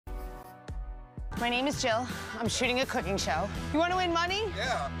My name is Jill. I'm shooting a cooking show. You want to win money?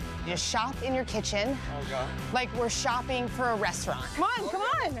 Yeah. You shop in your kitchen. Oh, God. Like we're shopping for a restaurant. Come on, come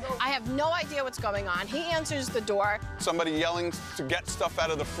on. I have no idea what's going on. He answers the door. Somebody yelling to get stuff out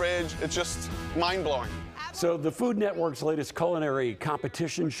of the fridge. It's just mind-blowing. So the Food Network's latest culinary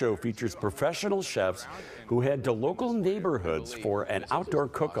competition show features professional chefs who head to local neighborhoods for an outdoor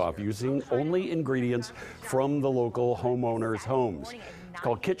cook-off using only ingredients from the local homeowners' homes. It's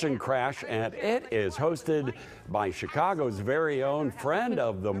called Kitchen Crash, and it is hosted by Chicago's very own friend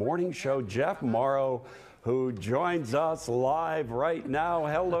of the morning show, Jeff Mauro, who joins us live right now.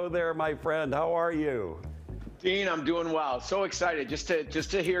 Hello there, my friend. How are you? Dean, I'm doing well. So excited just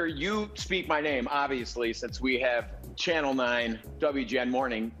to hear you speak my name, obviously, since we have Channel 9 WGN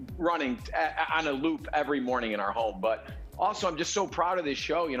Morning running on a loop every morning in our home. But also, I'm just so proud of this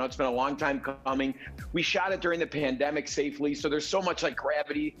show. You know, it's been a long time coming. We shot it during the pandemic safely, so there's so much like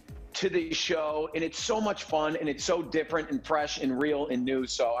gravity to the show, and it's so much fun, and it's so different and fresh and real and new.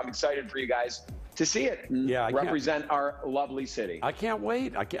 So I'm excited for you guys to see it and represent our lovely city. I can't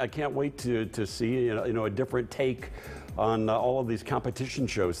wait. I can't wait to see a different take on all of these competition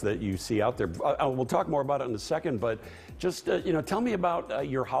shows that you see out there. We'll talk more about it in a second, but just tell me about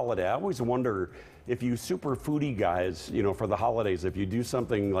your holiday. I always wonder if you super foodie guys, for the holidays, if you do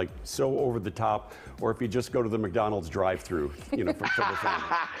something like so over the top, or if you just go to the McDonald's drive-through, for the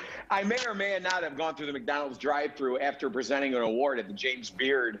family. I may or may not have gone through the McDonald's drive-thru after presenting an award at the James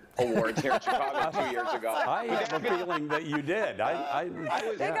Beard Awards here in Chicago 2 years ago. I have a feeling that you did. I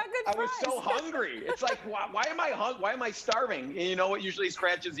was so hungry. It's like, why am I Why am I starving? And you know what usually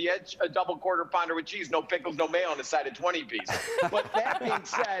scratches the edge? A double quarter pounder with cheese, no pickles, no mayo on the side of 20-piece. But that being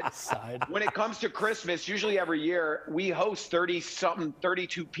said, when it comes to Christmas, usually every year, we host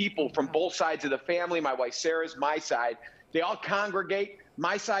 32 people from both sides of the family. My wife Sarah's, my side. They all congregate.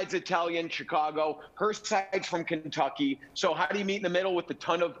 My side's Italian, Chicago. Her side's from Kentucky. So how do you meet in the middle with a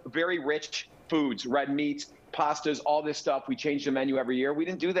ton of very rich foods, red meats, pastas, all this stuff? We change the menu every year. We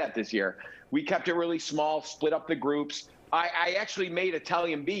didn't do that this year. We kept it really small, split up the groups. I actually made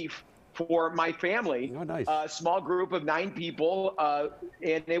Italian beef for my family. Oh, nice. A small group of 9 people,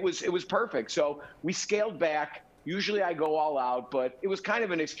 and it was perfect. So we scaled back. Usually I go all out, but it was kind of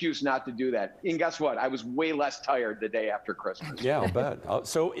an excuse not to do that. And guess what? I was way less tired the day after Christmas. Yeah, I'll bet.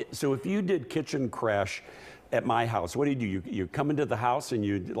 So if you did Kitchen Crash at my house, what do? You come into the house and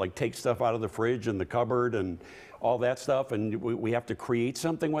you like take stuff out of the fridge and the cupboard and all that stuff, and we have to create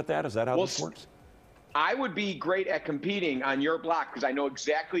something with that? Is that how this works? I would be great at competing on your block because I know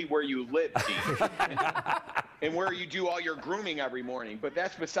exactly where you live, Dean, and where you do all your grooming every morning. But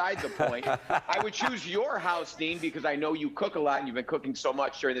that's beside the point. I would choose your house, Dean, because I know you cook a lot and you've been cooking so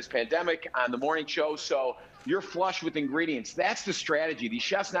much during this pandemic on the morning show. So you're flush with ingredients. That's the strategy. These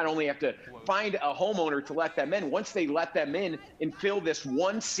chefs not only have to find a homeowner to let them in, once they let them in and fill this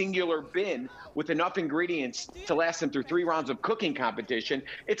one singular bin with enough ingredients to last them through 3 rounds of cooking competition,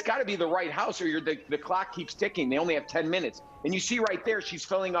 it's got to be the right house or the clock keeps ticking. They only have 10 minutes. And you see right there, she's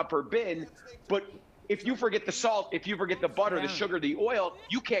filling up her bin, but if you forget the salt, if you forget the butter, the sugar, the oil,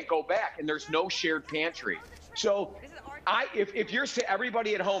 you can't go back, and there's no shared pantry. So if you're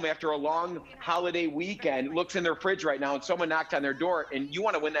everybody at home after a long holiday weekend looks in their fridge right now and someone knocked on their door and you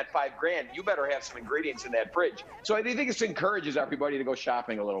want to win that $5 grand, you better have some ingredients in that fridge. So I think this encourages everybody to go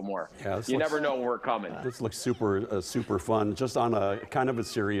shopping a little more. Yeah, you never know when we're coming. This looks super fun. Just on a kind of a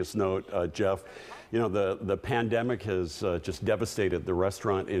serious note, Jeff, the pandemic has just devastated the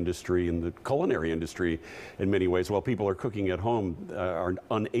restaurant industry and the culinary industry in many ways. While people are cooking at home, are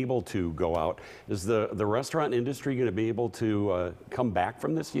unable to go out. Is the restaurant industry going to be able to come back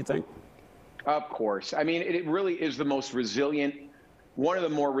from this, do you think? Of course. I mean, it really is the most resilient, one of the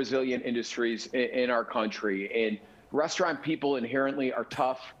more resilient industries in our country. And restaurant people inherently are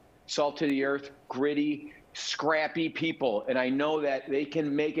tough, salt to the earth, gritty, scrappy people. And I know that they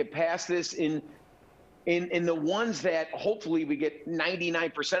can make it past this in the ones that hopefully we get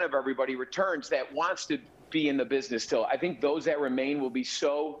 99% of everybody returns that wants to be in the business still. I think those that remain will be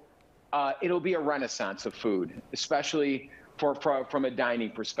it'll be a renaissance of food, especially from a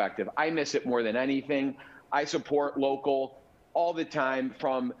dining perspective. I miss it more than anything. I support local all the time.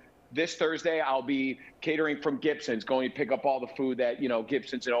 From this Thursday, I'll be catering from Gibson's, going to pick up all the food that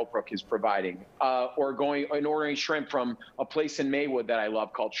Gibson's and Oak Brook is providing, or going and ordering shrimp from a place in Maywood that I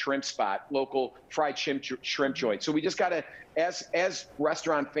love called Shrimp Spot, local fried shrimp joint. So we just got to, as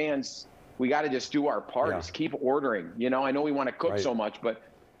restaurant fans, we got to just do our part. Just keep ordering. I know we want to cook so much, but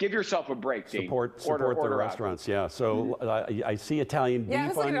give yourself a break, Dean. Support the Order restaurants, yeah. So I see Italian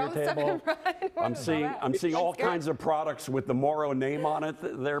beef on your table. I'm seeing all kinds of products with the Mauro name on it.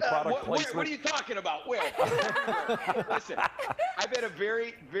 Their product placement. What are you talking about? Where? Listen, I've had a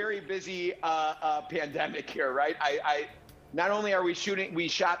very, very busy pandemic here, right? I not only are we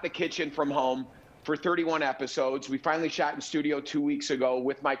shot the kitchen from home for 31 episodes. We finally shot in studio 2 weeks ago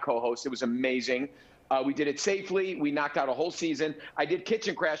with my co-host. It was amazing. We did it safely. We knocked out a whole season. I did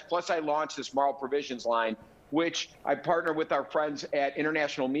Kitchen Crash, plus I launched this Mauro Provisions line, which I partnered with our friends at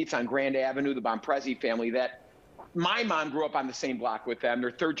International Meats on Grand Avenue, the Bonprezi family, that my mom grew up on the same block with them.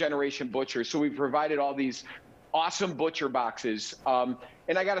 They're third-generation butchers, so we provided all these awesome butcher boxes.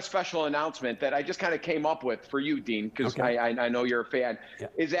 And I got a special announcement that I just kind of came up with for you, Dean, because I know you're a fan,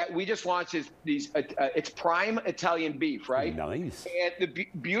 is that we just launched it's prime Italian beef, right? Nice. And the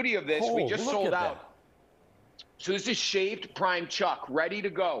beauty of this, we just sold out. So this is shaved prime chuck, ready to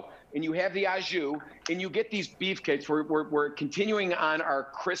go. And you have the au jus, and you get these beef kits. We're continuing on our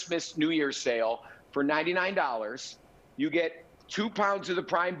Christmas New Year's sale for $99. You get 2 pounds of the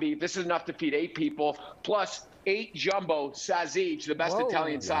prime beef. This is enough to feed 8 people, plus 8 jumbo sausage, the best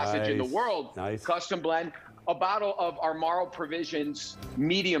Italian sausage in the world, custom blend. A bottle of our Mauro Provisions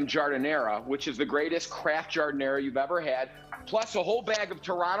medium giardiniera, which is the greatest craft giardiniera you've ever had, plus a whole bag of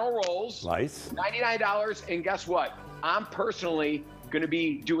Toronto rolls. Nice. $99. And guess what? I'm personally going to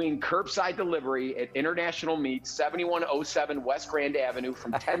be doing curbside delivery at International Meats, 7107 West Grand Avenue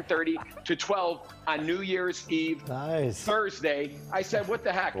from 10:30 to 12 on New Year's Eve, Thursday. I said, what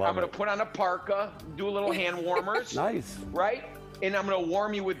the heck? I'm going to put on a parka, do a little hand warmers. Right? And I'm going to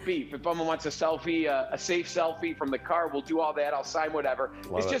warm you with beef. If someone wants a selfie, a safe selfie from the car, we'll do all that. I'll sign whatever.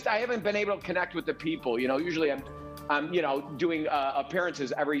 It's just I haven't been able to connect with the people. You know, usually I'm doing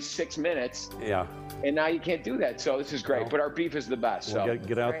appearances every 6 minutes. Yeah. And now you can't do that. So this is great. But our beef is the best. Well,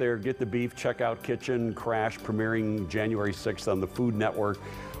 get out there, get the beef. Check out Kitchen Crash, premiering January 6th on the Food Network.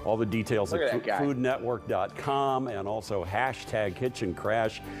 All the details at foodnetwork.com, and also hashtag Kitchen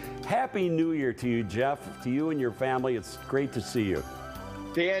Crash. Happy New Year to you, Jeff, to you and your family. It's great to see you.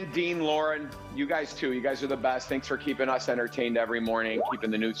 Dan, Dean, Lauren, you guys too. You guys are the best. Thanks for keeping us entertained every morning,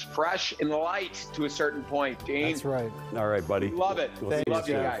 keeping the news fresh and light to a certain point. Dean. That's right. All right, buddy. Love it. We'll see Love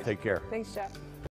you guys. Take care. Thanks, Jeff.